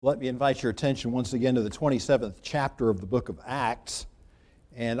Let me invite your attention once again to the 27th chapter of the book of Acts.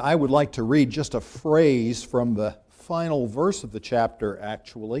 And I would like to read just a phrase from the final verse of the chapter,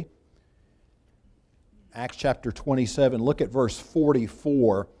 actually. Acts chapter 27, look at verse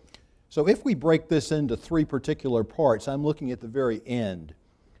 44. So if we break this into three particular parts, I'm looking at the very end.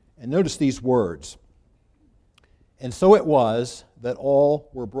 And notice these words. And so it was that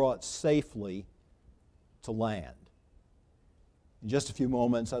all were brought safely to land. In just a few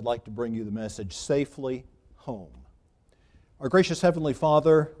moments, I'd like to bring you the message, Safely Home. Our gracious Heavenly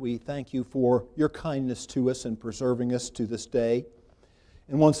Father, we thank you for your kindness to us in preserving us to this day.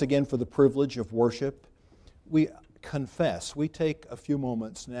 And once again, for the privilege of worship. We confess, we take a few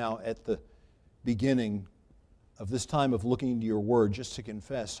moments now at the beginning of this time of looking into your word just to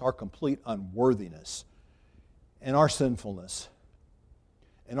confess our complete unworthiness and our sinfulness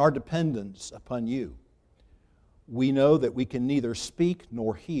and our dependence upon you. We know that we can neither speak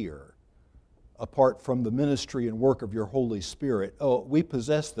nor hear apart from the ministry and work of your Holy Spirit. Oh, we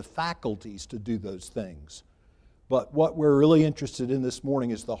possess the faculties to do those things. But what we're really interested in this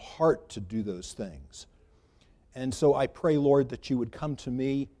morning is the heart to do those things. And so I pray, Lord, that you would come to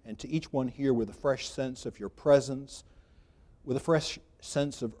me and to each one here with a fresh sense of your presence, with a fresh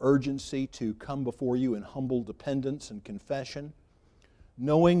sense of urgency to come before you in humble dependence and confession,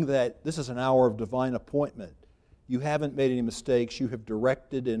 knowing that this is an hour of divine appointment. You haven't made any mistakes. You have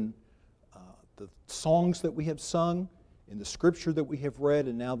directed in the songs that we have sung, in the scripture that we have read,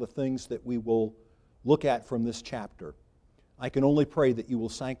 and now the things that we will look at from this chapter. I can only pray that you will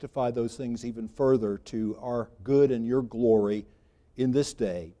sanctify those things even further to our good and your glory in this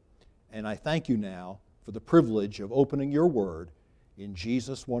day. And I thank you now for the privilege of opening your word. In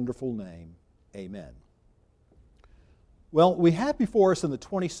Jesus' wonderful name, amen. Well, we have before us in the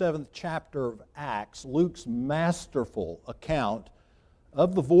 27th chapter of Acts, Luke's masterful account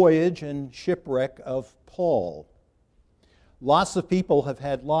of the voyage and shipwreck of Paul. Lots of people have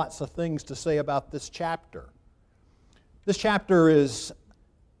had lots of things to say about this chapter. This chapter is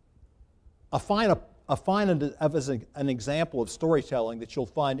an example of storytelling that you'll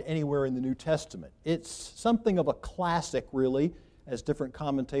find anywhere in the New Testament. It's something of a classic, really, as different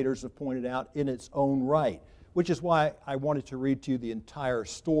commentators have pointed out, in its own right, which is why I wanted to read to you the entire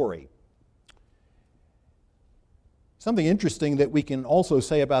story. Something interesting that we can also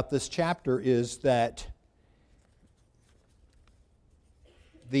say about this chapter is that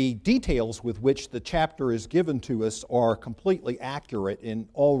the details with which the chapter is given to us are completely accurate in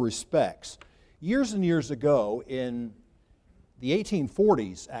all respects. Years and years ago, in the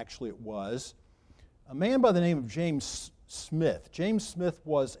 1840s, actually it was, a man by the name of James Smith. James Smith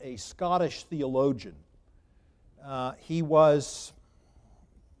was a Scottish theologian. He was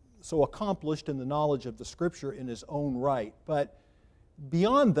so accomplished in the knowledge of the Scripture in his own right. But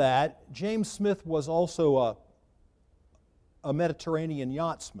beyond that, James Smith was also a Mediterranean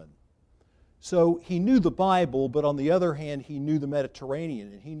yachtsman. So he knew the Bible, but on the other hand, he knew the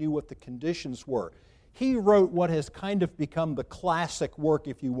Mediterranean, and he knew what the conditions were. He wrote what has kind of become the classic work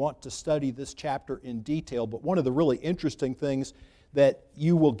if you want to study this chapter in detail. But one of the really interesting things that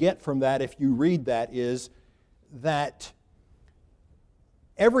you will get from that if you read that is that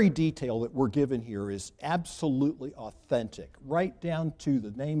every detail that we're given here is absolutely authentic, right down to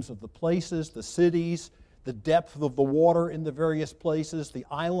the names of the places, the cities, the depth of the water in the various places, the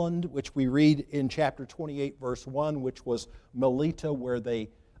island, which we read in chapter 28, verse 1, which was Melita, where they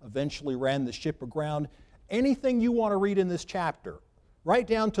eventually ran the ship aground. Anything you want to read in this chapter, right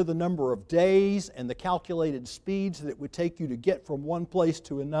down to the number of days and the calculated speeds that it would take you to get from one place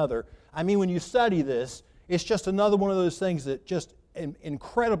to another. I mean, when you study this, it's just another one of those things that just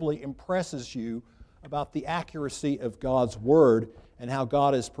incredibly impresses you about the accuracy of God's Word and how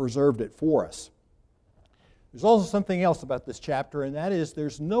God has preserved it for us. There's also something else about this chapter, and that is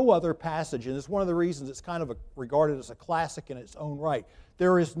there's no other passage, and it's one of the reasons it's kind of regarded as a classic in its own right.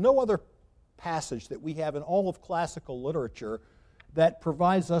 There is no other passage that we have in all of classical literature that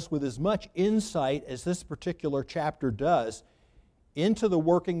provides us with as much insight as this particular chapter does into the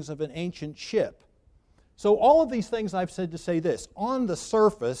workings of an ancient ship. So all of these things I've said to say this, on the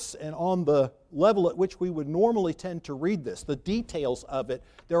surface and on the level at which we would normally tend to read this, the details of it,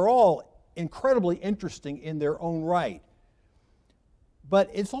 they're all incredibly interesting in their own right.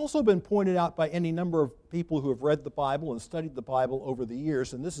 But it's also been pointed out by any number of people who have read the Bible and studied the Bible over the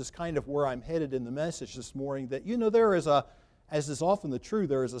years, and this is kind of where I'm headed in the message this morning, that there is as is often the truth,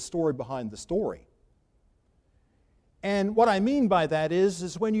 there is a story behind the story. And what I mean by that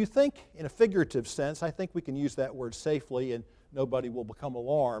is when you think in a figurative sense, I think we can use that word safely and nobody will become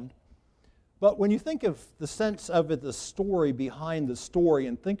alarmed. But when you think of the sense of it, the story behind the story,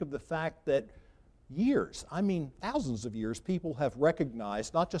 and think of the fact that years, I mean thousands of years, people have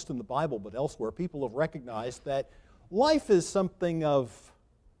recognized, not just in the Bible but elsewhere, people have recognized that life is something of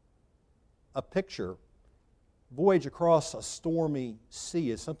a picture. Voyage across a stormy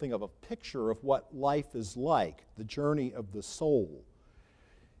sea is something of a picture of what life is like, the journey of the soul.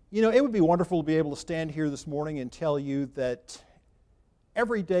 You know, it would be wonderful to be able to stand here this morning and tell you that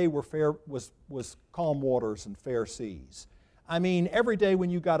every day was calm waters and fair seas. I mean, every day when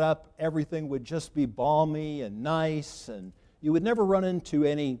you got up, everything would just be balmy and nice, and you would never run into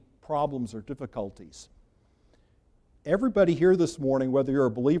any problems or difficulties. Everybody here this morning, whether you're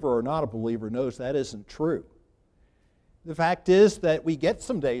a believer or not a believer, knows that isn't true. The fact is that we get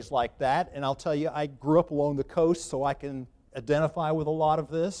some days like that, and I'll tell you, I grew up along the coast, so I can identify with a lot of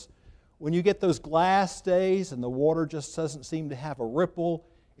this. When you get those glass days and the water just doesn't seem to have a ripple,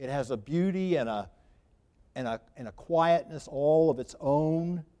 it has a beauty and a quietness all of its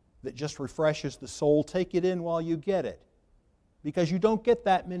own that just refreshes the soul. Take it in while you get it, because you don't get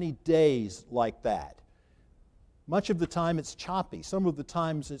that many days like that. Much of the time it's choppy. Some of the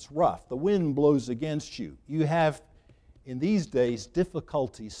times it's rough. The wind blows against you. You have, in these days,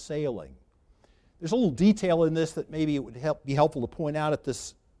 difficulty sailing. There's a little detail in this that maybe it would be helpful to point out at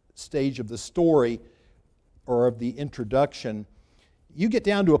this stage of the story or of the introduction. You get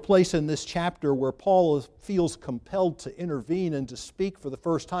down to a place in this chapter where Paul feels compelled to intervene and to speak for the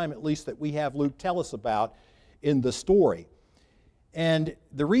first time, at least that we have Luke tell us about in the story. And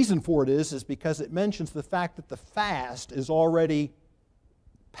the reason for it is because it mentions the fact that the fast is already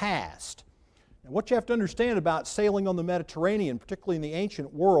past. Now, what you have to understand about sailing on the Mediterranean, particularly in the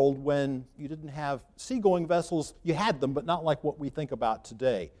ancient world when you didn't have seagoing vessels, you had them, but not like what we think about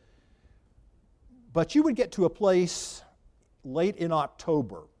today. But you would get to a place late in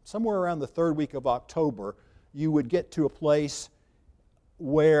October, somewhere around the third week of October, you would get to a place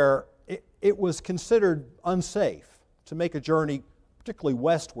where it was considered unsafe to make a journey, particularly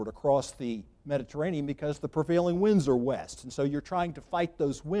westward across the Mediterranean, because the prevailing winds are west. And so you're trying to fight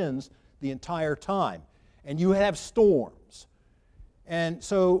those winds the entire time. And you have storms. And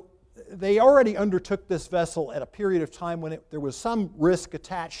so they already undertook this vessel at a period of time when there was some risk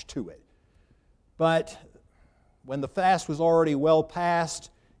attached to it. But when the fast was already well past,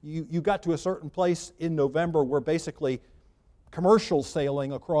 you got to a certain place in November where basically commercial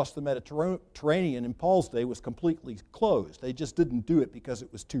sailing across the Mediterranean in Paul's day was completely closed. They just didn't do it because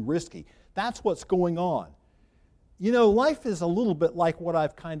it was too risky. That's what's going on. You know, life is a little bit like what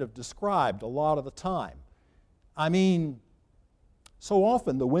I've kind of described a lot of the time. I mean, so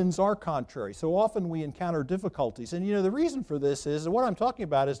often the winds are contrary. So often we encounter difficulties. And you know, the reason for this is, and what I'm talking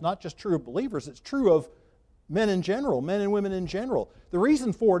about is not just true of believers, it's true of men in general, men and women in general. The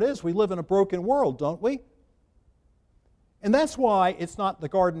reason for it is we live in a broken world, don't we? And that's why it's not the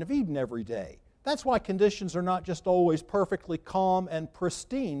Garden of Eden every day. That's why conditions are not just always perfectly calm and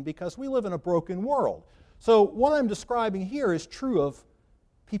pristine, because we live in a broken world. So what I'm describing here is true of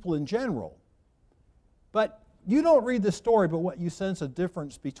people in general. But you don't read this story, but what you sense a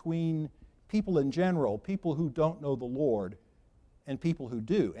difference between people in general, people who don't know the Lord, and people who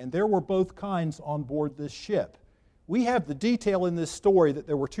do. And there were both kinds on board this ship. We have the detail in this story that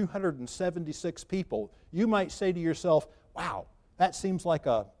there were 276 people. You might say to yourself, wow, that seems like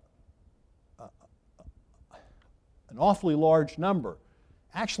an awfully large number.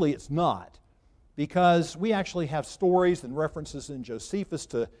 Actually, it's not, because we actually have stories and references in Josephus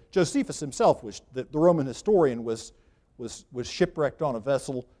to Josephus himself, the Roman historian, was shipwrecked on a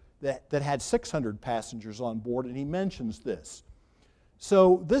vessel that had 600 passengers on board, and he mentions this.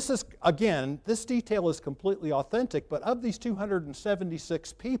 So this is, again, this detail is completely authentic, but of these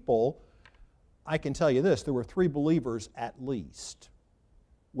 276 people, I can tell you this, there were 3 believers at least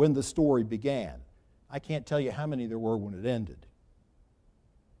when the story began. I can't tell you how many there were when it ended.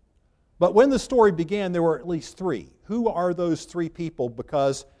 But when the story began, there were at least 3. Who are those 3 people?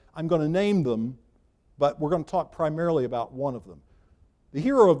 Because I'm going to name them, but we're going to talk primarily about one of them. The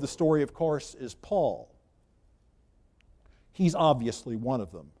hero of the story, of course, is Paul. He's obviously one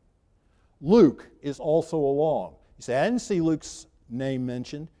of them. Luke is also along. You say, I didn't see Luke's name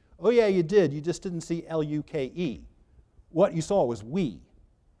mentioned. Oh yeah, you did. You just didn't see L-U-K-E. What you saw was we.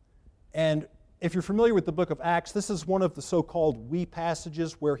 And if you're familiar with the book of Acts, this is one of the so-called we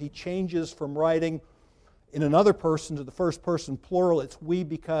passages where he changes from writing in another person to the first person plural. It's we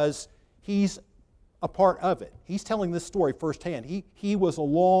because he's a part of it. He's telling this story firsthand. He was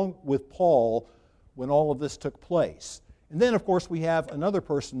along with Paul when all of this took place. And then, of course, we have another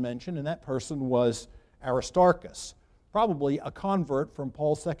person mentioned, and that person was Aristarchus. probably a convert from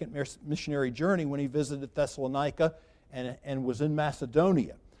Paul's second missionary journey when he visited Thessalonica and was in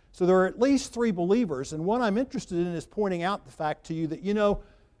Macedonia. So there are at least 3 believers, and what I'm interested in is pointing out the fact to you that,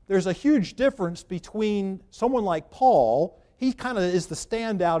 there's a huge difference between someone like Paul. He kind of is the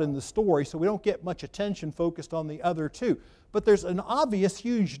standout in the story, so we don't get much attention focused on the other 2. But there's an obvious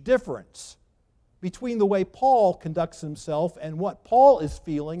huge difference between the way Paul conducts himself and what Paul is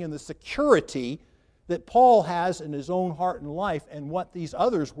feeling and the security that Paul has in his own heart and life and what these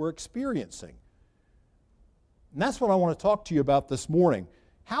others were experiencing. And that's what I want to talk to you about this morning.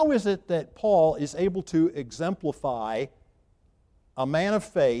 How is it that Paul is able to exemplify a man of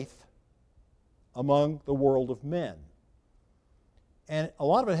faith among the world of men? And a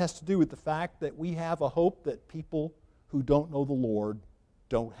lot of it has to do with the fact that we have a hope that people who don't know the Lord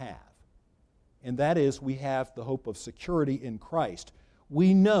don't have. And that is, we have the hope of security in Christ.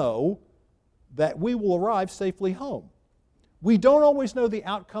 We know that we will arrive safely home. We don't always know the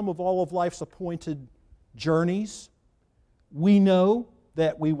outcome of all of life's appointed journeys. We know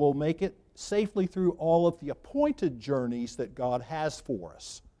that we will make it safely through all of the appointed journeys that God has for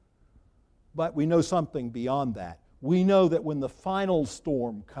us. But we know something beyond that. We know that when the final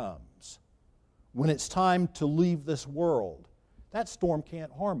storm comes, when it's time to leave this world, that storm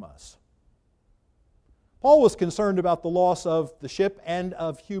can't harm us. Paul was concerned about the loss of the ship and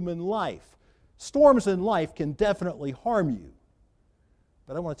of human life. Storms in life can definitely harm you.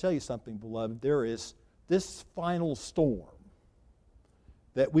 But I want to tell you something, beloved. There is this final storm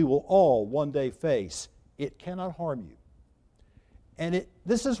that we will all one day face. It cannot harm you. And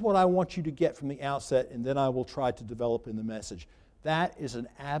this is what I want you to get from the outset, and then I will try to develop in the message. That is an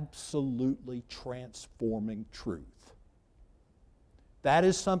absolutely transforming truth. That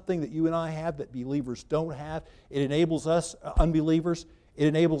is something that you and I have that believers don't have. It enables us, unbelievers, it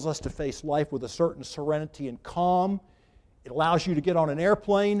enables us to face life with a certain serenity and calm. It allows you to get on an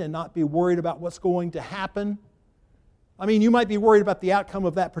airplane and not be worried about what's going to happen. I mean, you might be worried about the outcome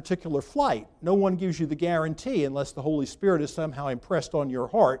of that particular flight. No one gives you the guarantee, unless the Holy Spirit is somehow impressed on your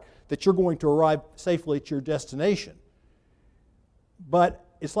heart, that you're going to arrive safely at your destination. But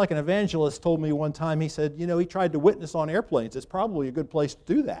it's like an evangelist told me one time. He said, he tried to witness on airplanes. It's probably a good place to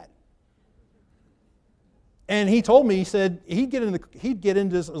do that. And he told me, he said, he'd get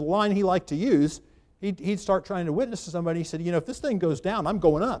into this line he liked to use. He'd start trying to witness to somebody. He said, if this thing goes down, I'm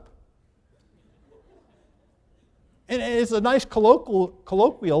going up. And it's a nice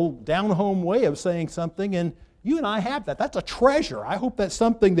colloquial, down-home way of saying something, and you and I have that. That's a treasure. I hope that's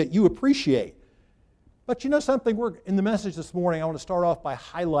something that you appreciate. But something, we're in the message this morning, I want to start off by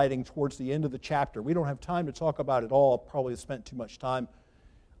highlighting towards the end of the chapter. We don't have time to talk about it all. I've probably spent too much time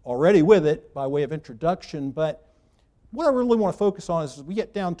already with it by way of introduction, but what I really want to focus on is as we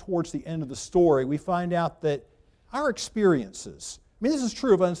get down towards the end of the story, we find out that our experiences, this is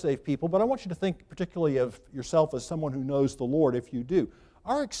true of unsaved people, but I want you to think particularly of yourself as someone who knows the Lord if you do.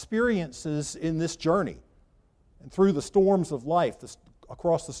 Our experiences in this journey and through the storms of life,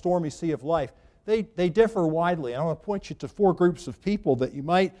 across the stormy sea of life, they differ widely. I want to point you to 4 groups of people that you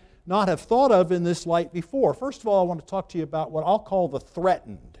might not have thought of in this light before. First of all, I want to talk to you about what I'll call the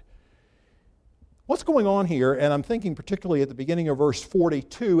threatened. What's going on here, and I'm thinking particularly at the beginning of verse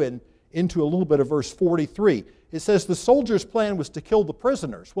 42 and into a little bit of verse 43. It says the soldiers' plan was to kill the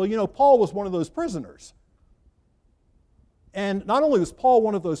prisoners. Well, Paul was one of those prisoners. And not only was Paul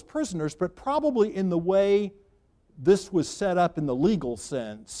one of those prisoners, but probably in the way this was set up in the legal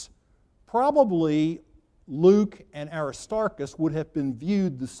sense, probably Luke and Aristarchus would have been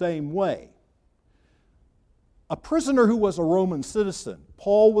viewed the same way. A prisoner who was a Roman citizen.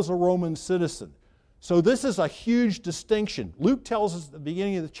 Paul was a Roman citizen. So this is a huge distinction. Luke tells us at the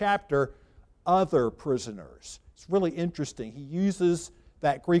beginning of the chapter, other prisoners. It's really interesting. He uses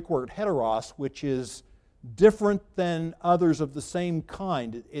that Greek word heteros, which is different than others of the same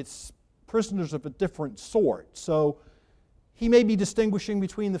kind. It's prisoners of a different sort. So he may be distinguishing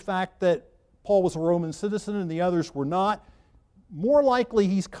between the fact that Paul was a Roman citizen and the others were not. More likely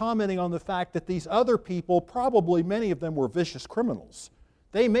he's commenting on the fact that these other people, probably many of them were vicious criminals.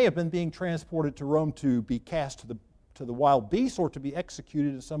 They may have been being transported to Rome to be cast to the wild beasts or to be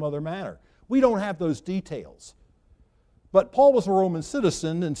executed in some other manner. We don't have those details. But Paul was a Roman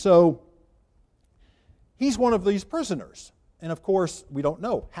citizen, and so he's one of these prisoners. And of course, we don't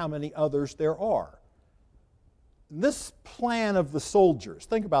know how many others there are. This plan of the soldiers,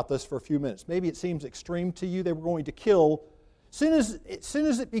 think about this for a few minutes. Maybe it seems extreme to you. They were going to kill. As soon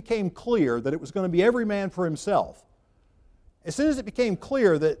as it became clear that it was going to be every man for himself, as soon as it became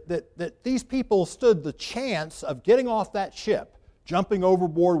clear that these people stood the chance of getting off that ship, jumping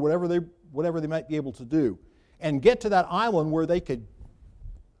overboard, whatever they might be able to do, and get to that island where they could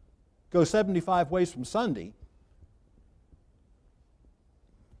go 75 ways from Sunday,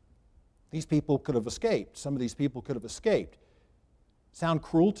 these people could have escaped. Some of these people could have escaped. Sound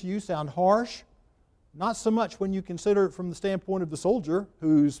cruel to you? Sound harsh? Not so much when you consider it from the standpoint of the soldier,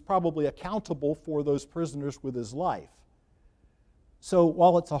 who's probably accountable for those prisoners with his life. So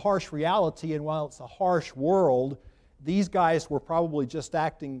while it's a harsh reality and while it's a harsh world, these guys were probably just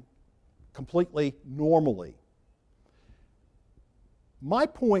acting completely normally. My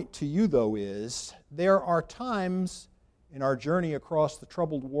point to you, though, is there are times in our journey across the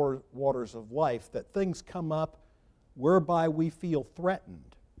troubled waters of life that things come up whereby we feel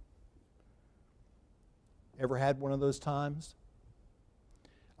threatened. Ever had one of those times?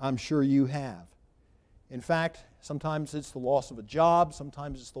 I'm sure you have. In fact, sometimes it's the loss of a job,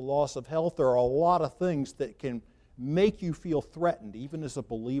 sometimes it's the loss of health. There are a lot of things that can make you feel threatened, even as a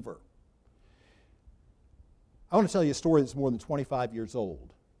believer. I want to tell you a story that's more than 25 years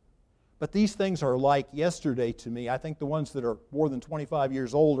old. But these things are like yesterday to me. I think the ones that are more than 25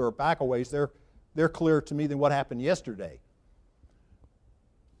 years old or back a ways, they're clearer to me than what happened yesterday.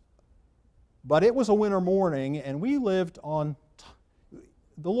 But it was a winter morning, and we lived on,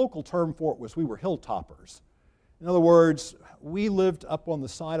 the local term for it was we were hilltoppers. In other words, we lived up on the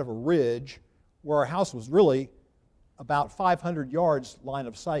side of a ridge where our house was really about 500 yards line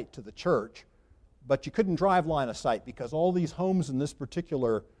of sight to the church, but you couldn't drive line of sight because all these homes in this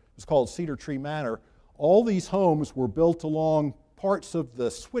particular, it was called Cedar Tree Manor, all these homes were built along parts of the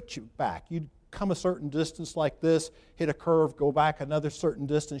switchback. You'd come a certain distance like this, hit a curve, go back another certain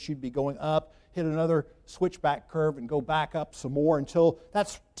distance, you'd be going up, hit another switchback curve and go back up some more until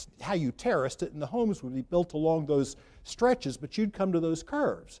that's how you terraced it, and the homes would be built along those stretches, but you'd come to those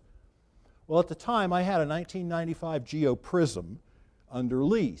curves. Well, at the time, I had a 1995 Geo Prism under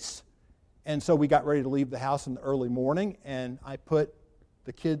lease, and so we got ready to leave the house in the early morning, and I put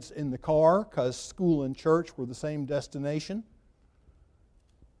the kids in the car because school and church were the same destination.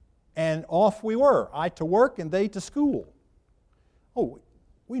 And off we were, I to work and they to school. Oh,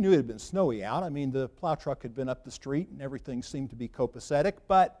 we knew it had been snowy out. I mean, the plow truck had been up the street and everything seemed to be copacetic,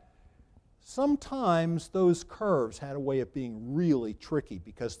 but sometimes those curves had a way of being really tricky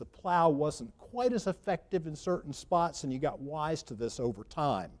because the plow wasn't quite as effective in certain spots, and you got wise to this over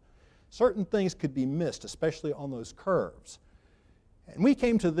time. Certain things could be missed, especially on those curves. And we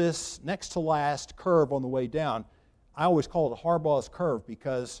came to this next to last curve on the way down. I always call it a Harbaugh's curve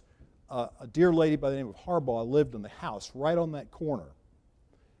because a dear lady by the name of Harbaugh lived in the house right on that corner,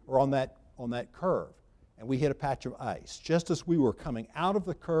 or on that curve. And we hit a patch of ice. Just as we were coming out of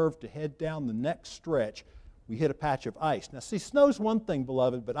the curve to head down the next stretch, we hit a patch of ice. Now see, snow's one thing,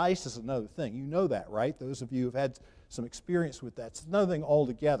 beloved, but ice is another thing. You know that, right? Those of you who have had some experience with that. It's another thing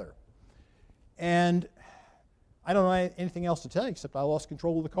altogether. And I don't know anything else to tell you except I lost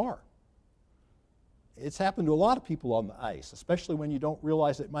control of the car. It's happened to a lot of people on the ice, especially when you don't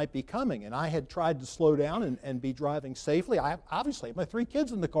realize it might be coming. And I had tried to slow down and be driving safely. I obviously had my 3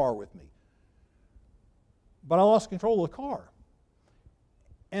 kids in the car with me. But I lost control of the car.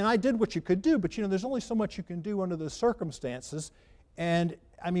 And I did what you could do, but you know, there's only so much you can do under those circumstances. And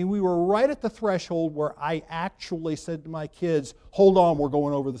I mean, we were right at the threshold where I actually said to my kids, hold on, we're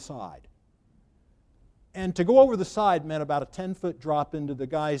going over the side. And to go over the side meant about a 10-foot drop into the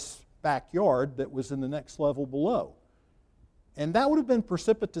guy's backyard that was in the next level below. And that would have been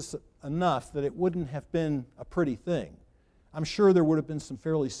precipitous enough that it wouldn't have been a pretty thing. I'm sure there would have been some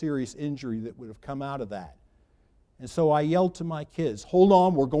fairly serious injury that would have come out of that. And so I yelled to my kids, hold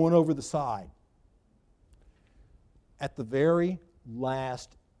on, we're going over the side. At the very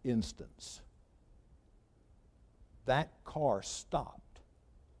last instance, that car stopped.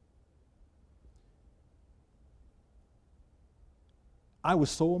 I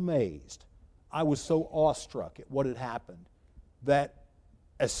was so amazed, I was so awestruck at what had happened, that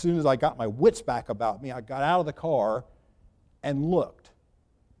as soon as I got my wits back about me, I got out of the car and looked.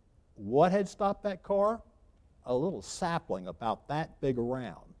 What had stopped that car? A little sapling about that big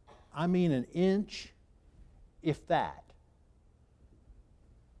around. I mean an inch, if that.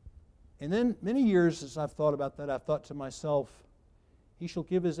 And then many years as I've thought about that, I've thought to myself, He shall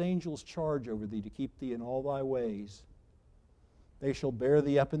give His angels charge over thee to keep thee in all thy ways. They shall bear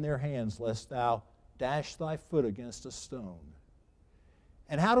thee up in their hands, lest thou dash thy foot against a stone.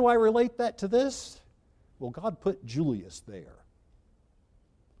 And how do I relate that to this? Well, God put Julius there.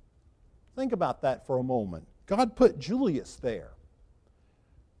 Think about that for a moment. God put Julius there.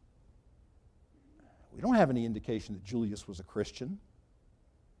 We don't have any indication that Julius was a Christian.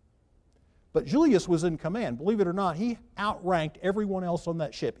 But Julius was in command. Believe it or not, he outranked everyone else on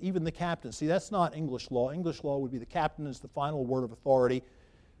that ship, even the captain. See, that's not English law. English law would be the captain is the final word of authority.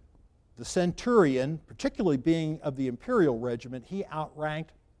 The centurion, particularly being of the imperial regiment, he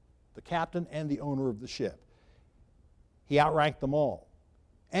outranked the captain and the owner of the ship. He outranked them all.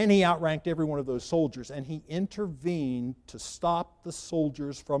 And he outranked every one of those soldiers, and he intervened to stop the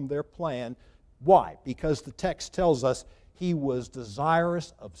soldiers from their plan. Why? Because the text tells us he was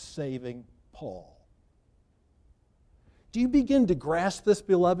desirous of saving Paul. Do you begin to grasp this,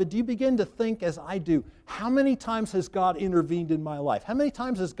 beloved? Do you begin to think, as I do, how many times has God intervened in my life? How many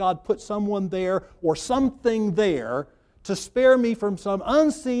times has God put someone there or something there to spare me from some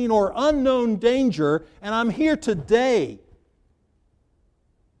unseen or unknown danger, and I'm here today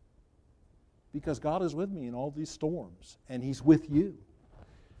because God is with me in all these storms, and He's with you.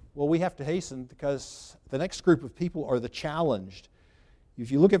 Well, we have to hasten because the next group of people are the challenged. If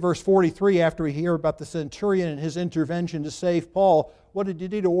you look at verse 43, after we hear about the centurion and his intervention to save Paul, what did he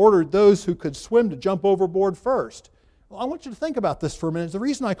do? He ordered those who could swim to jump overboard first. Well, I want you to think about this for a minute. The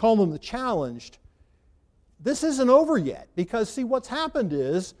reason I call them the challenged, this isn't over yet. Because, see, what's happened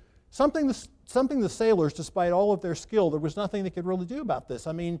is something the sailors, despite all of their skill, there was nothing they could really do about this.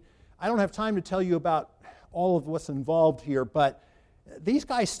 I mean, I don't have time to tell you about all of what's involved here, but these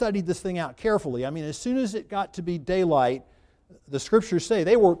guys studied this thing out carefully. I mean, as soon as it got to be daylight, the Scriptures say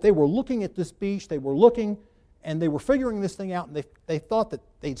they were looking at this beach, they were looking, and they were figuring this thing out, and they thought that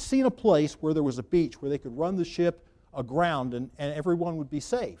they'd seen a place where there was a beach where they could run the ship aground and everyone would be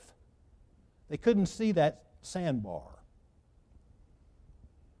safe. They couldn't see that sandbar.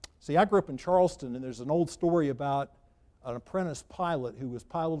 See, I grew up in Charleston, and there's an old story about an apprentice pilot who was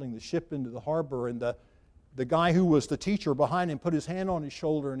piloting the ship into the harbor, and the guy who was the teacher behind him put his hand on his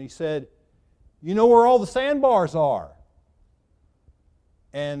shoulder and he said, "You know where all the sandbars are?"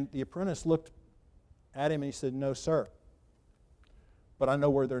 And the apprentice looked at him and he said, "No, sir, but I know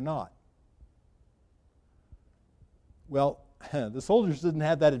where they're not." Well, the soldiers didn't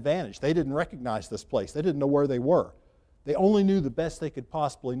have that advantage. They didn't recognize this place. They didn't know where they were. They only knew the best they could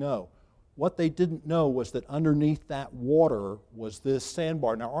possibly know. What they didn't know was that underneath that water was this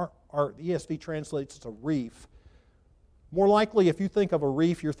sandbar. Now, our ESV translates it as a reef. More likely, if you think of a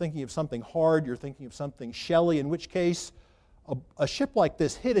reef, you're thinking of something hard, you're thinking of something shelly, in which case a ship like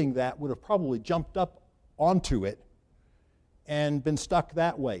this hitting that would have probably jumped up onto it and been stuck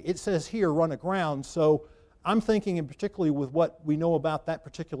that way. It says here, run aground, so I'm thinking, and particularly with what we know about that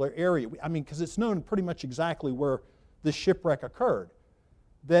particular area, I mean, because it's known pretty much exactly where this shipwreck occurred,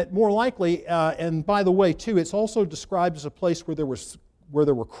 that more likely, and by the way, too, it's also described as a place where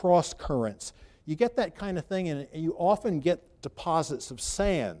there were cross currents. You get that kind of thing, and you often get deposits of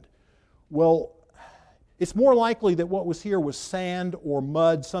sand. Well, it's more likely that what was here was sand or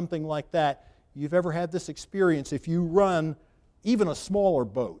mud, something like that. You've ever had this experience? If you run even a smaller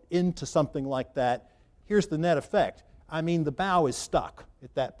boat into something like that, here's the net effect. I mean, the bow is stuck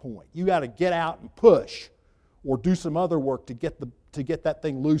at that point. You got to get out and push or do some other work to get that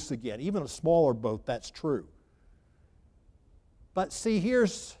thing loose again. Even a smaller boat, that's true. But see,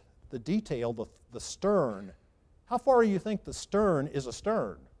 here's the detail, the stern. How far do you think the stern is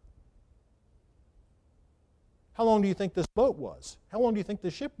astern? How long do you think this boat was? How long do you think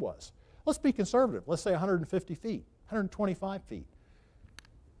this ship was? Let's be conservative. Let's say 150 feet, 125 feet.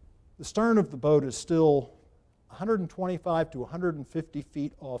 The stern of the boat is still 125 to 150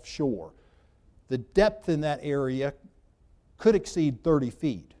 feet offshore. The depth in that area could exceed 30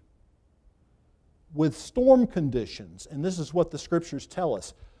 feet. With storm conditions, and this is what the Scriptures tell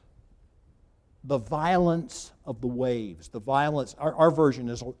us, the violence of the waves, the violence, our version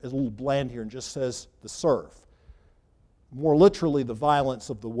is a little bland here and just says the surf. More literally, the violence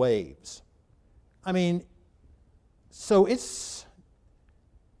of the waves. I mean, so it's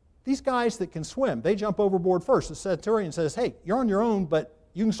these guys that can swim, they jump overboard first. The centurion says, "Hey, you're on your own, but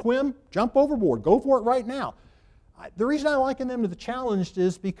you can swim, jump overboard, go for it right now." The reason I liken them to the challenged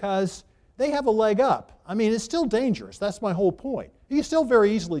is because they have a leg up. I mean, it's still dangerous. That's my whole point. You can still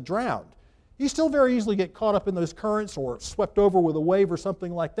very easily drown. You still very easily get caught up in those currents or swept over with a wave or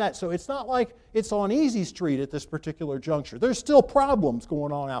something like that. So it's not like it's on easy street at this particular juncture. There's still problems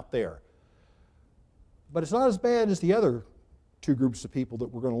going on out there. But it's not as bad as the other two groups of people that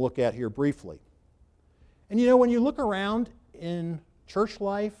we're going to look at here briefly. And you know, when you look around in church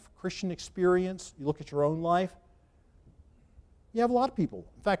life, Christian experience, you look at your own life, you have a lot of people.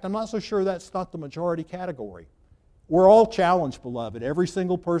 In fact, I'm not so sure that's not the majority category. We're all challenged, beloved. Every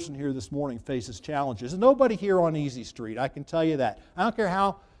single person here this morning faces challenges. There's nobody here on easy street, I can tell you that. I don't care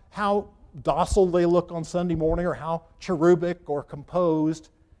how docile they look on Sunday morning or how cherubic or composed.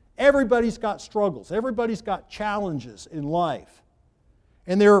 Everybody's got struggles. Everybody's got challenges in life.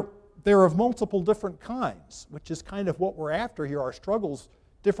 And they're of multiple different kinds, which is kind of what we're after here. Our struggles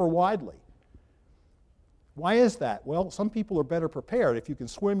differ widely. Why is that? Well, some people are better prepared. If you can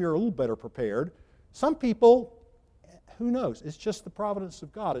swim, you're a little better prepared. Some people, who knows? It's just the providence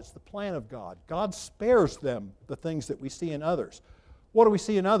of God. It's the plan of God. God spares them the things that we see in others. What do we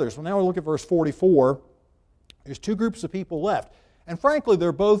see in others? Well, now we look at verse 44. There's two groups of people left. And frankly,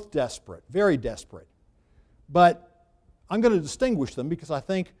 they're both desperate, very desperate. But I'm going to distinguish them because I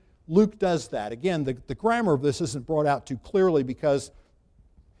think Luke does that. Again, the grammar of this isn't brought out too clearly because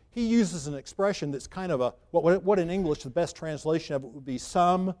he uses an expression that's kind of what in English the best translation of it would be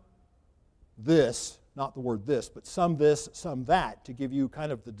some this, not the word this, but some this, some that, to give you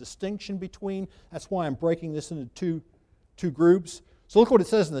kind of the distinction between. That's why I'm breaking this into two groups. So look what it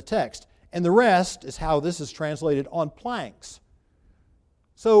says in the text. And the rest is how this is translated, on planks.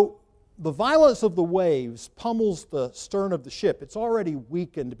 So the violence of the waves pummels the stern of the ship. It's already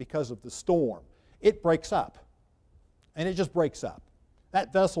weakened because of the storm. It breaks up. And it just breaks up.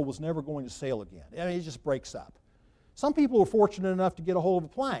 That vessel was never going to sail again. I mean, it just breaks up. Some people are fortunate enough to get a hold of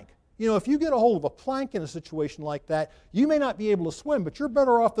a plank. You know, if you get a hold of a plank in a situation like that, you may not be able to swim, but you're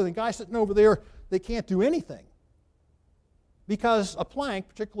better off than the guy sitting over there that can't do anything. Because a plank,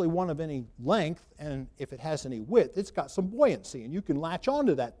 particularly one of any length, and if it has any width, it's got some buoyancy, and you can latch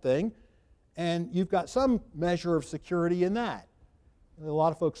onto that thing, and you've got some measure of security in that. And there are a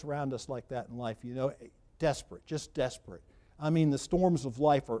lot of folks around us like that in life, you know, desperate, just desperate. I mean, the storms of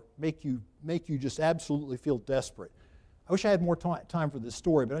life make you just absolutely feel desperate. I wish I had more time for this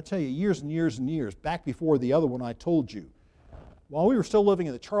story, but I tell you, years and years and years, back before the other one I told you, while we were still living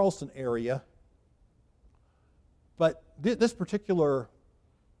in the Charleston area, but this particular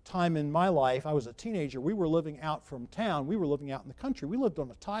time in my life, I was a teenager, we were living out from town, we were living out in the country, we lived on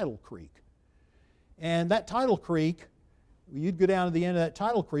a tidal creek. And that tidal creek, you'd go down to the end of that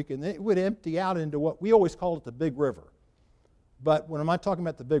tidal creek and it would empty out into what we always called it the Big River. But when I'm talking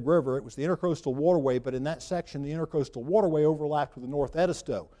about the Big River, it was the Intercoastal Waterway, but in that section, the Intercoastal Waterway overlapped with the North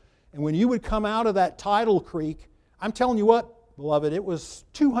Edisto. And when you would come out of that tidal creek, I'm telling you what, beloved, it was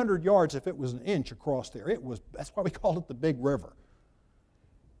 200 yards if it was an inch across there. That's why we called it the Big River.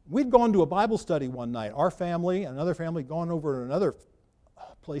 We'd gone to a Bible study one night. Our family, another family, gone over to another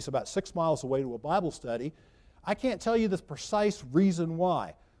place about 6 miles away to a Bible study. I can't tell you the precise reason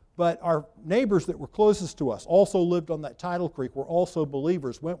why. But our neighbors that were closest to us also lived on that tidal creek, were also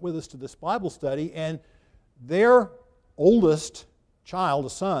believers, went with us to this Bible study, and their oldest child, a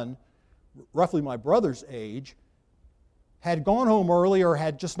son, roughly my brother's age, had gone home early or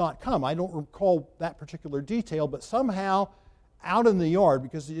had just not come. I don't recall that particular detail, but somehow out in the yard,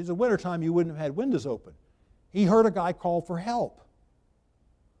 because it's the wintertime, you wouldn't have had windows open, he heard a guy call for help.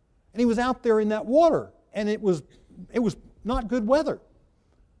 And he was out there in that water, and it was not good weather.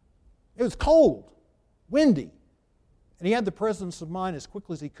 It was cold, windy, and he had the presence of mind as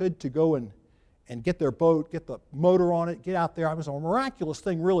quickly as he could to go and get their boat, get the motor on it, get out there. It was a miraculous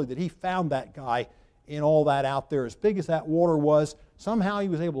thing, really, that he found that guy in all that out there. As big as that water was, somehow he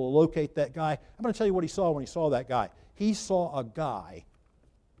was able to locate that guy. I'm going to tell you what he saw when he saw that guy. He saw a guy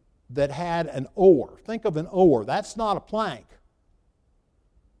that had an oar. Think of an oar. That's not a plank.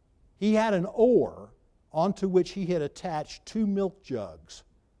 He had an oar onto which he had attached 2 milk jugs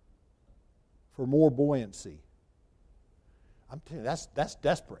for more buoyancy. I'm telling you, that's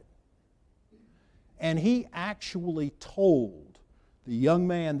desperate. And he actually told the young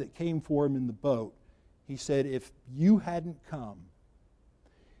man that came for him in the boat, he said, if you hadn't come,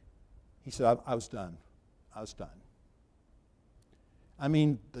 he said, I was done. I was done. I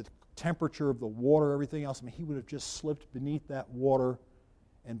mean, the temperature of the water, everything else, I mean, he would have just slipped beneath that water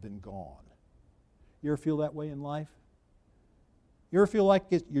and been gone. You ever feel that way in life? You ever feel like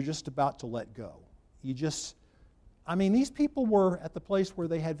you're just about to let go? These people were at the place where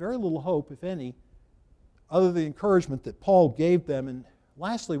they had very little hope, if any, other than the encouragement that Paul gave them. And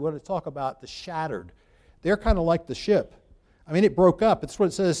lastly, we want to talk about the shattered. They're kind of like the ship. I mean, it broke up. It's what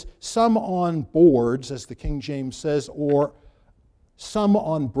it says, some on boards, as the King James says, or some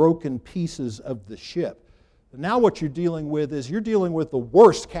on broken pieces of the ship. Now what you're dealing with is you're dealing with the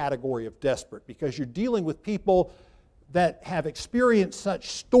worst category of desperate, because you're dealing with people that have experienced such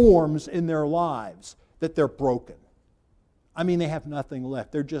storms in their lives that they're broken. I mean, they have nothing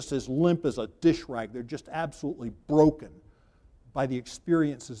left. They're just as limp as a dish rag. They're just absolutely broken by the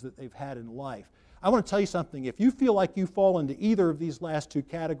experiences that they've had in life. I want to tell you something. If you feel like you fall into either of these last two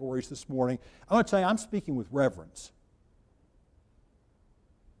categories this morning, I want to tell you I'm speaking with reverence.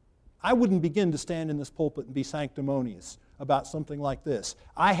 I wouldn't begin to stand in this pulpit and be sanctimonious about something like this.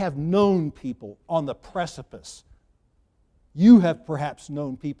 I have known people on the precipice. You have perhaps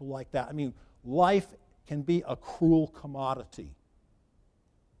known people like that. I mean, life can be a cruel commodity.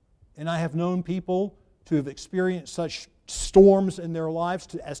 And I have known people to have experienced such storms in their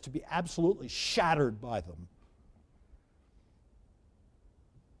lives as to be absolutely shattered by them.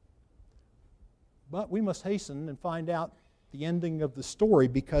 But we must hasten and find out the ending of the story,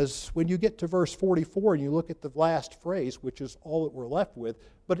 because when you get to verse 44 and you look at the last phrase, which is all that we're left with,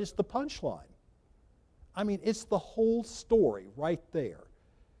 but it's the punchline. I mean, it's the whole story right there.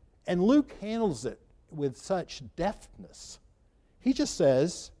 And Luke handles it with such deftness. He just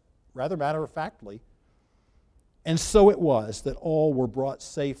says, rather matter-of-factly, and so it was that all were brought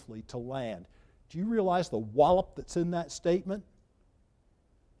safely to land. Do you realize the wallop that's in that statement?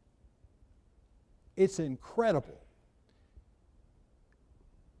 It's incredible.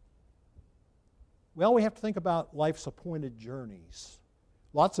 Well, we have to think about life's appointed journeys.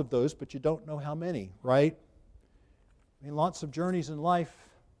 Lots of those, but you don't know how many, right? I mean, lots of journeys in life.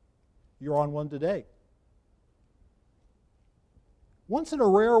 You're on one today. Once in a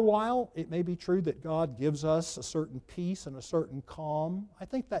rare while, it may be true that God gives us a certain peace and a certain calm. I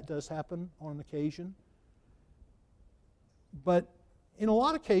think that does happen on occasion. But in a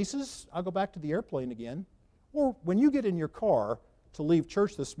lot of cases, I'll go back to the airplane again, or when you get in your car to leave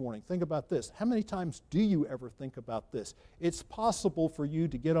church this morning, think about this. How many times do you ever think about this? It's possible for you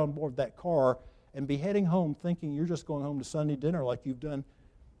to get on board that car and be heading home thinking you're just going home to Sunday dinner like you've done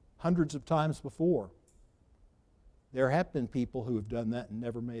hundreds of times before. There have been people who have done that and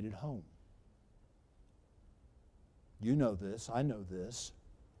never made it home. You know this. I know this.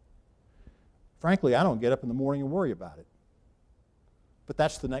 Frankly, I don't get up in the morning and worry about it. But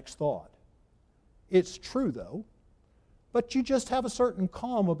that's the next thought. It's true, though. But you just have a certain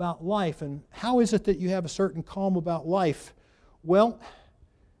calm about life. And how is it that you have a certain calm about life? Well,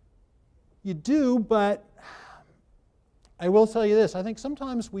 you do, but I will tell you this. I think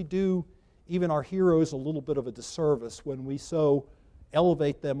sometimes we do even our heroes a little bit of a disservice when we so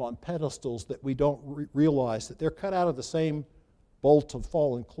elevate them on pedestals that we don't realize that they're cut out of the same bolt of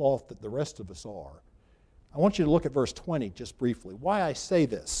fallen cloth that the rest of us are. I want you to look at verse 20 just briefly. Why I say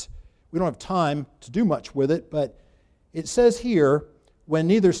this. We don't have time to do much with it, but it says here, when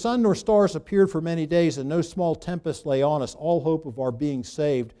neither sun nor stars appeared for many days and no small tempest lay on us, all hope of our being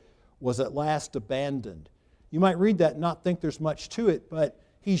saved was at last abandoned. You might read that and not think there's much to it, but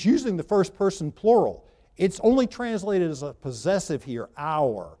he's using the first person plural. It's only translated as a possessive here,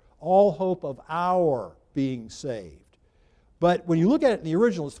 our. All hope of our being saved. But when you look at it in the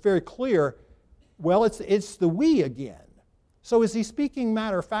original, it's very clear, well, it's the we again. So is he speaking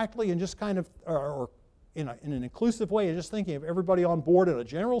matter-of-factly and just kind of, or in an inclusive way, and just thinking of everybody on board in a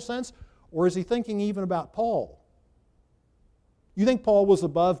general sense? Or is he thinking even about Paul? You think Paul was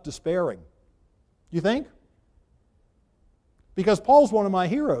above despairing? You think? Because Paul's one of my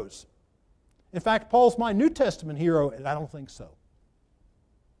heroes. In fact, Paul's my New Testament hero, and I don't think so.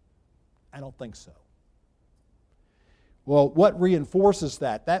 I don't think so. Well, what reinforces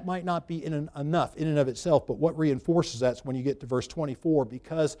that? That might not be enough in and of itself, but what reinforces that is when you get to verse 24,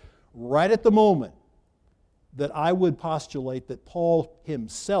 because right at the moment that I would postulate that Paul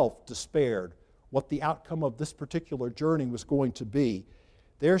himself despaired what the outcome of this particular journey was going to be,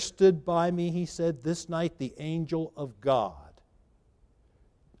 there stood by me, he said, this night the angel of God.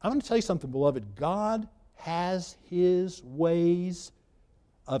 I'm going to tell you something, beloved. God has His ways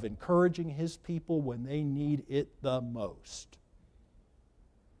of encouraging His people when they need it the most.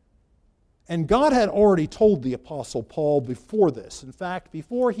 And God had already told the Apostle Paul before this. In fact,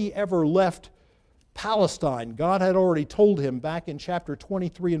 before he ever left Palestine, God had already told him back in chapter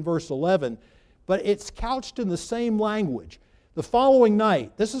 23 and verse 11, but it's couched in the same language. The following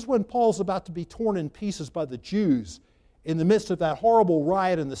night, this is when Paul's about to be torn in pieces by the Jews in the midst of that horrible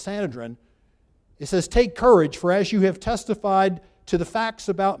riot in the Sanhedrin. It says, "Take courage, for as you have testified to the facts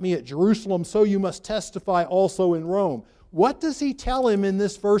about me at Jerusalem, so you must testify also in Rome." What does he tell him in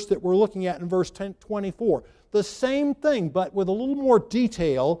this verse that we're looking at in verse 24? The same thing, but with a little more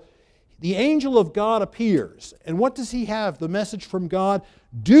detail. The angel of God appears. And what does he have? The message from God,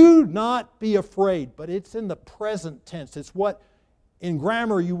 do not be afraid. But it's in the present tense. It's what in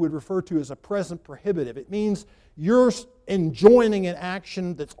grammar you would refer to as a present prohibitive. It means you're enjoining an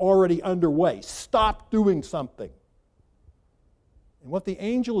action that's already underway. Stop doing something. And what the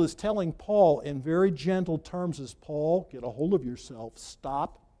angel is telling Paul in very gentle terms is, Paul, get a hold of yourself.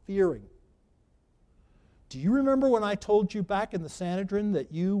 Stop fearing. Do you remember when I told you back in the Sanhedrin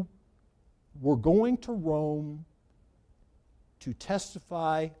that you were going to Rome to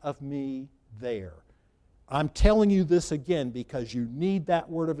testify of me there? I'm telling you this again because you need that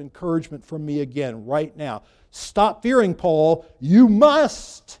word of encouragement from me again right now. Stop fearing, Paul. You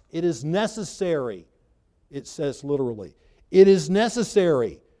must. It is necessary. It says literally. It is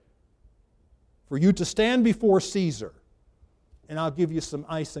necessary for you to stand before Caesar. And I'll give you some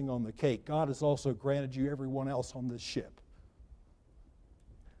icing on the cake. God has also granted you everyone else on this ship.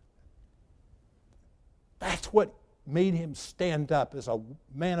 That's what made him stand up as a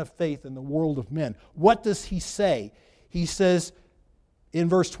man of faith in the world of men. What does he say? He says in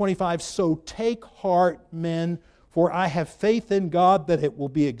verse 25, "So take heart, men, for I have faith in God that it will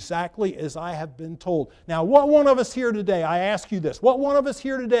be exactly as I have been told." Now, what one of us here today, I ask you this, what one of us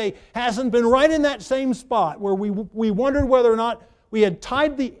here today hasn't been right in that same spot where we wondered whether or not we had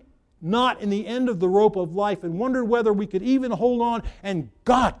tied the knot in the end of the rope of life and wondered whether we could even hold on, and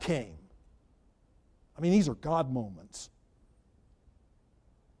God came. I mean, these are God moments.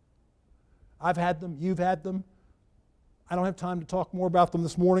 I've had them. You've had them. I don't have time to talk more about them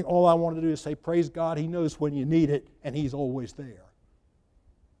this morning. All I want to do is say, praise God, He knows when you need it, and He's always there.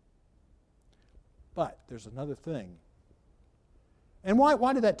 But there's another thing. And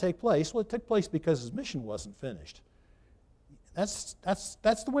why did that take place? Well, it took place because His mission wasn't finished. That's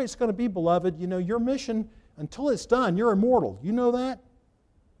the way it's going to be, beloved. You know, your mission, until it's done, you're immortal. You know that?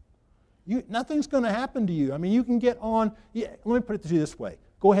 Nothing's going to happen to you. I mean, you can get on, let me put it to you this way.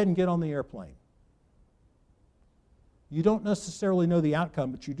 Go ahead and get on the airplane. You don't necessarily know the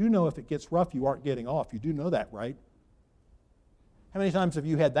outcome, but you do know if it gets rough, you aren't getting off. You do know that, right? How many times have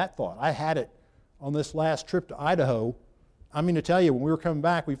you had that thought? I had it on this last trip to Idaho. I mean to tell you, when we were coming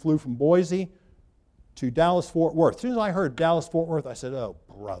back, we flew from Boise to Dallas-Fort Worth. As soon as I heard Dallas-Fort Worth, I said, oh,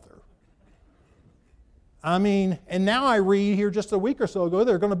 brother. I mean, and now I read here just a week or so ago,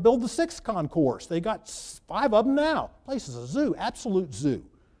 they're going to build the 6th concourse. They got 5 of them now. The place is a zoo, absolute zoo.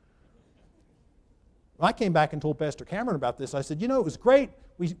 When I came back and told Pastor Cameron about this, I said, you know, it was great.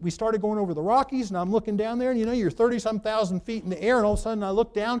 We started going over the Rockies, and I'm looking down there, and you know, you're 30-some thousand feet in the air, and all of a sudden I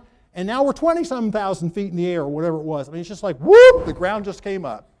look down, and now we're 20-some thousand feet in the air, or whatever it was. I mean, it's just like, whoop, the ground just came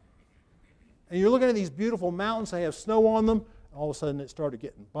up. And you're looking at these beautiful mountains, they have snow on them, and all of a sudden it started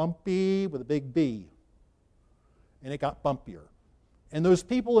getting bumpy with a big B. And it got bumpier. And those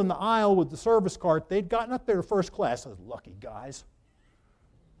people in the aisle with the service cart, they'd gotten up there to first class. Those lucky guys.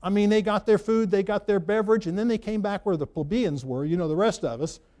 I mean, they got their food, they got their beverage, and then they came back where the plebeians were, you know, the rest of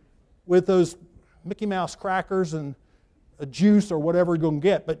us, with those Mickey Mouse crackers and a juice or whatever you're going to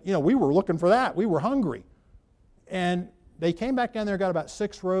get. But, you know, we were looking for that. We were hungry. And they came back down there, got about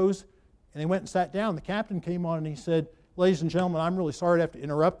 6 rows, and they went and sat down. The captain came on and he said, ladies and gentlemen, I'm really sorry to have to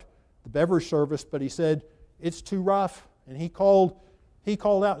interrupt the beverage service, but he said, it's too rough. And he called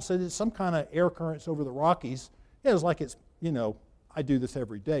out and said, it's some kind of air currents over the Rockies. It was like it's, you know, I do this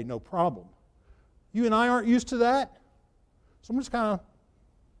every day, no problem. You and I aren't used to that. So I'm just kind of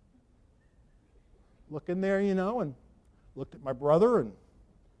looking there, you know, and looked at my brother, and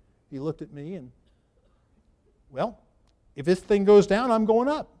he looked at me, and, well, if this thing goes down, I'm going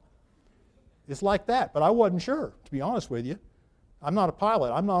up. It's like that, but I wasn't sure, to be honest with you. I'm not a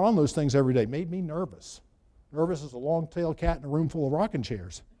pilot. I'm not on those things every day. It made me nervous. Nervous as a long-tailed cat in a room full of rocking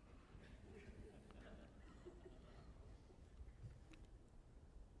chairs.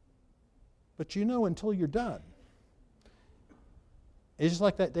 But you know, until you're done. It's just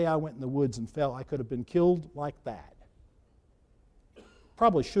like that day I went in the woods and fell. I could have been killed like that.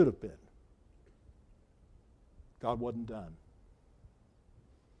 Probably should have been. God wasn't done.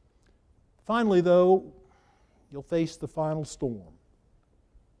 Finally, though, you'll face the final storm.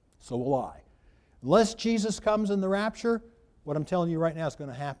 So will I. Unless Jesus comes in the rapture, what I'm telling you right now is going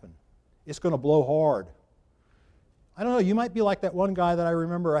to happen. It's going to blow hard. I don't know, you might be like that one guy that I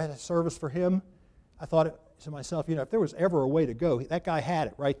remember. I had a service for him. I thought to myself, you know, if there was ever a way to go, that guy had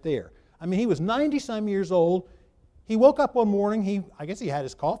it right there. I mean, he was 90-some years old. He woke up one morning. I guess he had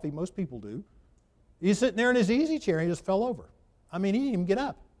his coffee. Most people do. He's sitting there in his easy chair, and he just fell over. I mean, he didn't even get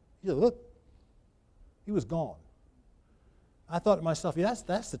up. He just, look. He was gone. I thought to myself, yeah,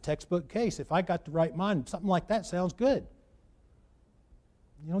 that's the textbook case. If I got the right mind, something like that sounds good.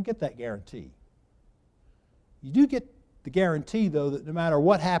 You don't get that guarantee. You do get the guarantee, though, that no matter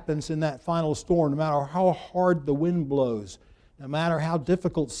what happens in that final storm, no matter how hard the wind blows, no matter how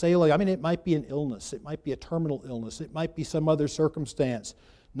difficult sailing, I mean, it might be an illness, it might be a terminal illness, it might be some other circumstance.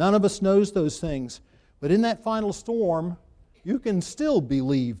 None of us knows those things. But in that final storm, you can still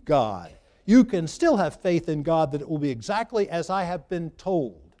believe God. You can still have faith in God that it will be exactly as I have been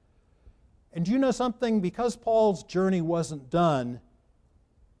told. And do you know something? Because Paul's journey wasn't done,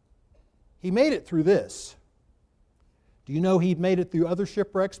 he made it through this. Do you know he'd made it through other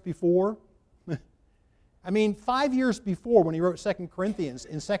shipwrecks before? I mean, 5 years before, when he wrote 2 Corinthians,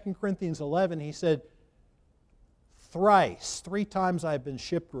 in 2 Corinthians 11, he said, "Thrice, 3 times I have been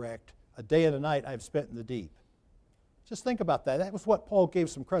shipwrecked, a day and a night I have spent in the deep." Just think about that. That was what Paul gave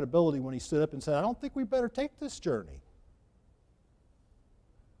some credibility when he stood up and said, "I don't think we better take this journey."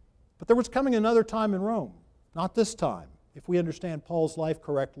 But there was coming another time in Rome. Not this time. If we understand Paul's life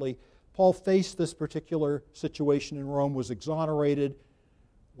correctly, Paul faced this particular situation in Rome, was exonerated,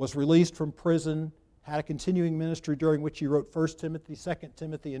 was released from prison, had a continuing ministry during which he wrote 1 Timothy, 2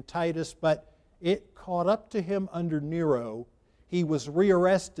 Timothy, and Titus, but it caught up to him under Nero. He was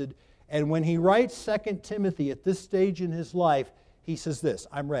rearrested, and when he writes 2 Timothy at this stage in his life, he says this,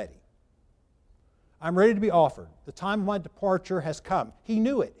 "I'm ready. I'm ready to be offered. The time of my departure has come." He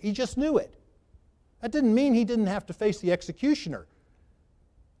knew it. He just knew it. That didn't mean he didn't have to face the executioner.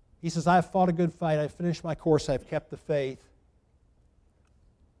 He says, "I have fought a good fight. I have finished my course. I have kept the faith."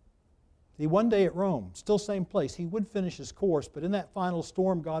 See, one day at Rome, still same place, he would finish his course, but in that final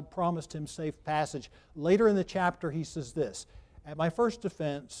storm, God promised him safe passage. Later in the chapter, he says this, "At my first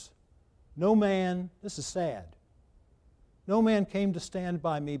defense, no man," this is sad, "no man came to stand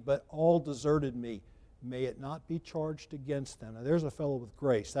by me, but all deserted me. May it not be charged against them." Now, there's a fellow with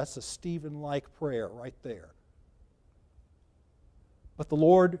grace. That's a Stephen-like prayer right there. "But the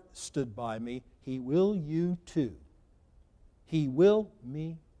Lord stood by me. He will you too. He will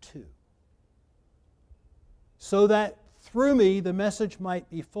me too. So that through me the message might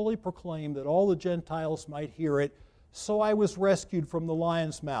be fully proclaimed, that all the Gentiles might hear it. So I was rescued from the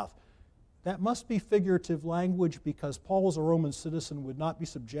lion's mouth." That must be figurative language, because Paul, as a Roman citizen, would not be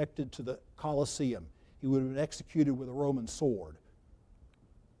subjected to the Colosseum. He would have been executed with a Roman sword.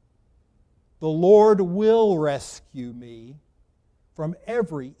 "The Lord will rescue me from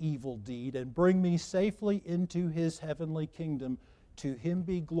every evil deed and bring me safely into His heavenly kingdom. To Him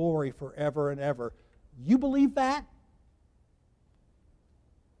be glory forever and ever." You believe that?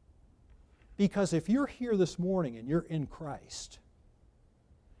 Because if you're here this morning and you're in Christ,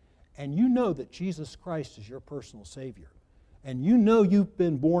 and you know that Jesus Christ is your personal Savior, and you know you've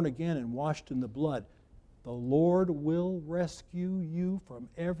been born again and washed in the blood, the Lord will rescue you from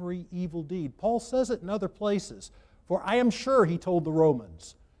every evil deed. Paul says it in other places. "For I am sure," he told the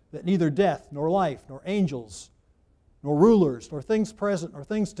Romans, "that neither death, nor life, nor angels, nor rulers, nor things present, nor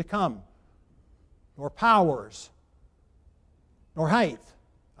things to come, nor powers, nor height,"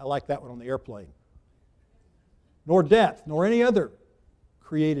 I like that one on the airplane, "nor depth, nor any other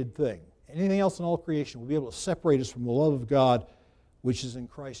created thing, anything else in all creation will be able to separate us from the love of God which is in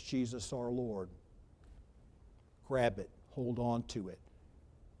Christ Jesus our Lord." Grab it. Hold on to it.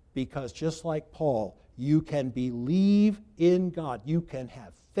 Because just like Paul, you can believe in God. You can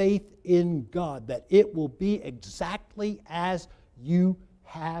have faith in God that it will be exactly as you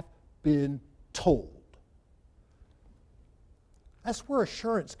have been told. That's where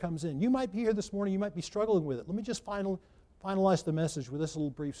assurance comes in. You might be here this morning, you might be struggling with it. Let me just finalize the message with this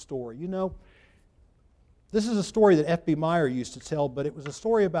little brief story. You know, this is a story that F.B. Meyer used to tell, but it was a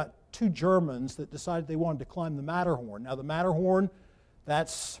story about 2 Germans that decided they wanted to climb the Matterhorn. Now, the Matterhorn,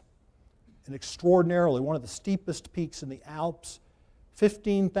 that's an extraordinarily, one of the steepest peaks in the Alps,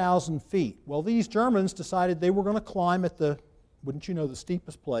 15,000 feet. Well, these Germans decided they were going to climb at the, wouldn't you know, the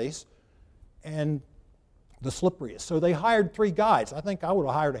steepest place and the slipperiest. So they hired 3 guides. I think I would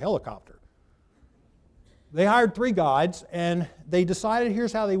have hired a helicopter. They hired 3 guides, and they decided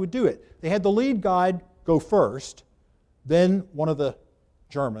here's how they would do it. They had the lead guide go first, then one of the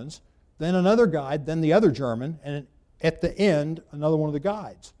Germans, then another guide, then the other German, and at the end, another one of the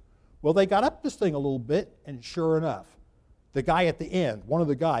guides. Well, they got up this thing a little bit, and sure enough, the guy at the end, one of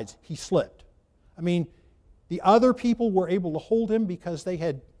the guides, he slipped. I mean, the other people were able to hold him because they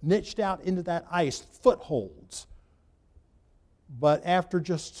had niched out into that ice footholds. But after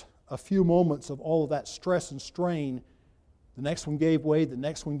just a few moments of all of that stress and strain, the next one gave way, the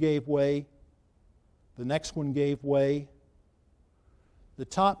next one gave way, the next one gave way. The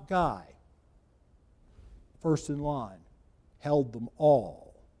top guy, first in line, held them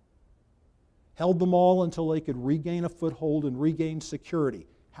all. Held them all until they could regain a foothold and regain security.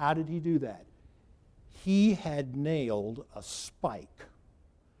 How did he do that? He had nailed a spike,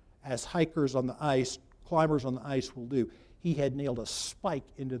 as hikers on the ice, climbers on the ice will do. He had nailed a spike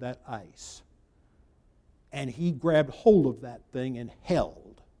into that ice. And he grabbed hold of that thing and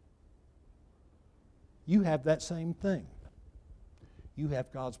held. You have that same thing. You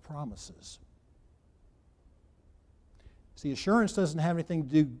have God's promises. See, assurance doesn't have anything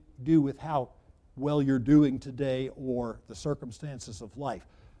to do with how well you're doing today or the circumstances of life.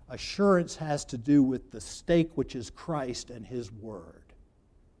 Assurance has to do with the stake, which is Christ and His Word.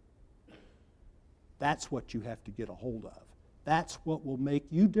 That's what you have to get a hold of. That's what will make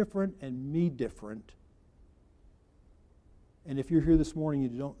you different and me different. And if you're here this morning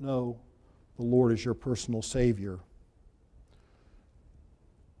and you don't know the Lord as your personal Savior,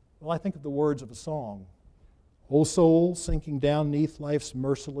 well, I think of the words of a song. O soul, sinking down neath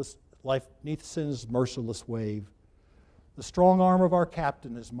neath sin's merciless wave, the strong arm of our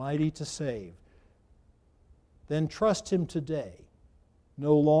captain is mighty to save. Then trust him today,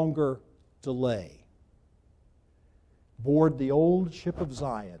 no longer delay. Board the old ship of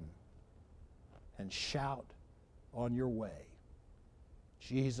Zion and shout on your way.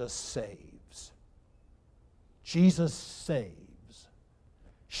 Jesus saves. Jesus saves.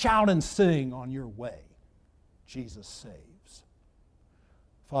 Shout and sing on your way. Jesus saves.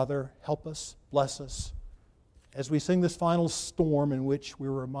 Father, help us, bless us, as we sing this final storm in which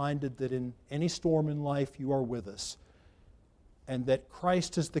we're reminded that in any storm in life you are with us, and that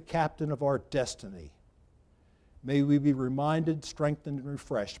Christ is the captain of our destiny. May we be reminded, strengthened, and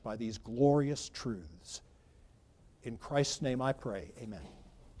refreshed by these glorious truths. In Christ's name I pray, amen.